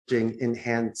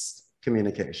enhanced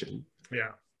communication.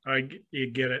 Yeah,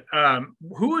 you get it.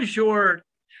 What does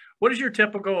your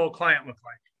typical client look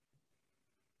like?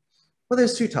 Well,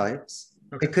 there's two types.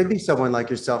 Okay. It could be someone like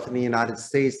yourself in the United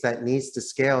States that needs to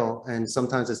scale, and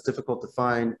sometimes it's difficult to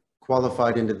find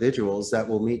qualified individuals that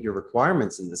will meet your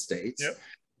requirements in the States. Yep.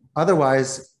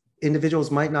 Otherwise,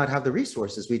 individuals might not have the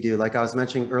resources we do. Like I was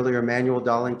mentioning earlier, manual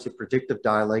dialing to predictive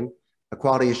dialing, a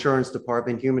quality assurance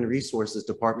department, human resources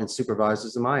department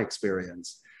supervisors in my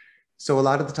experience. So a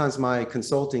lot of the times my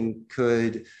consulting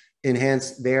could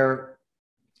enhance their,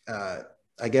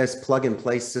 I guess, plug and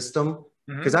play system,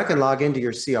 because I can log into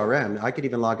your CRM. I could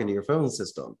even log into your phone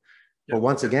system. Yep. But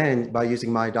once again, by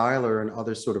using my dialer and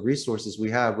other sort of resources we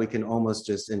have, we can almost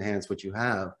just enhance what you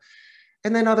have.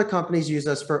 And then other companies use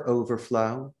us for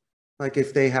overflow. Like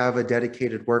if they have a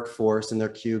dedicated workforce and their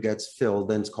queue gets filled,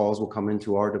 then calls will come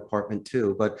into our department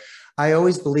too. But I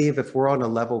always believe if we're on a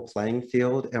level playing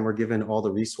field and we're given all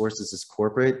the resources as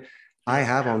corporate, I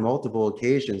have on multiple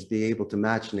occasions be able to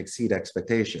match and exceed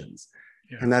expectations.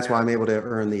 Yeah. And that's why I'm able to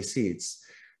earn these seats.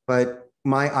 But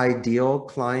my ideal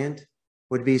client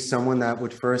would be someone that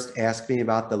would first ask me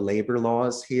about the labor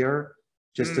laws here,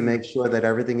 just to make sure that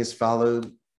everything is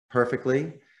followed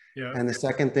perfectly. Yeah. And the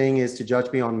second thing is to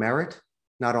judge me on merit,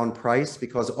 not on price,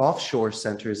 because offshore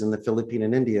centers in the Philippines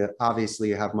and India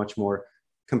obviously have much more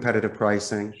competitive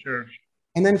pricing. Sure.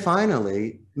 And then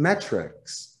finally,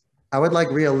 metrics. I would like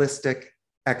realistic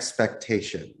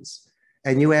expectations.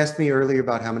 And you asked me earlier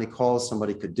about how many calls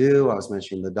somebody could do. I was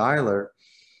mentioning the dialer.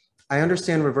 I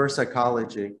understand reverse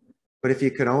psychology, but if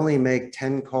you could only make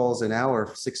 10 calls an hour,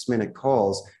 6-minute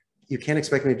calls, you can't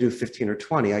expect me to do 15 or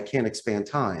 20. I can't expand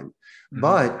time.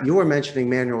 But you were mentioning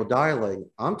manual dialing.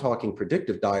 I'm talking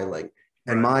predictive dialing.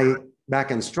 And my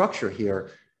backend structure here,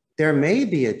 there may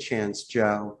be a chance,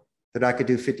 Joe, that I could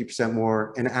do 50%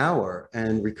 more an hour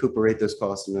and recuperate those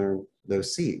costs and earn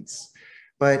those seeds.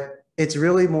 But it's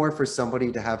really more for somebody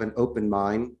to have an open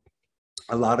mind.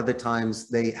 A lot of the times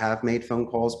they have made phone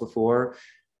calls before,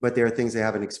 but there are things they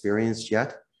haven't experienced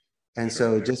yet. And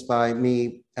so just by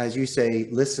me, as you say,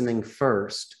 listening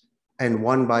first and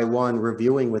one by one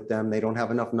reviewing with them, they don't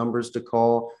have enough numbers to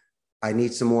call. I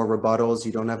need some more rebuttals.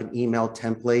 You don't have an email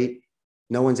template.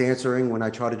 No one's answering when I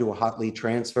try to do a hot lead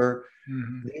transfer.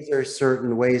 These are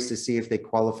certain ways to see if they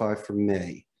qualify for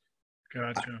me.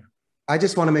 Gotcha. I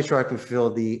just want to make sure I can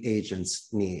fulfill the agent's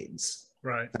needs.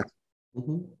 Right.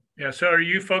 Yeah. So are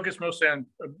you focused mostly on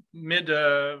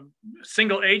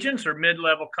single agents or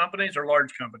mid-level companies or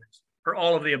large companies or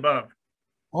all of the above?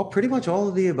 Oh, pretty much all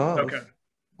of the above. Okay.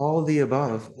 All of the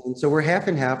above. And so we're half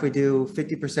and half. We do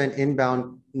 50%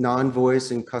 inbound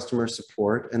non-voice and customer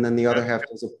support. And then the other half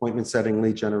is appointment setting,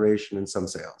 lead generation, and some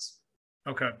sales.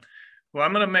 Okay. Well,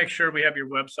 I'm going to make sure we have your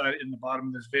website in the bottom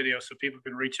of this video so people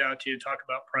can reach out to you and talk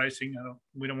about pricing.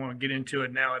 We don't want to get into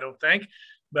it now, I don't think,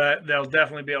 but they'll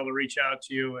definitely be able to reach out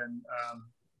to you.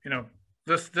 And,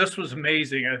 this was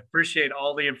amazing. I appreciate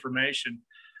all the information.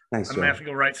 Thanks, I'm going to have to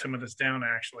go write some of this down,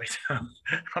 actually. So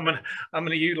I'm going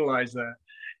to utilize that.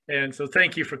 And so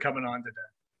thank you for coming on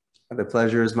today. The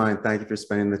pleasure is mine. Thank you for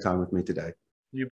spending the time with me today.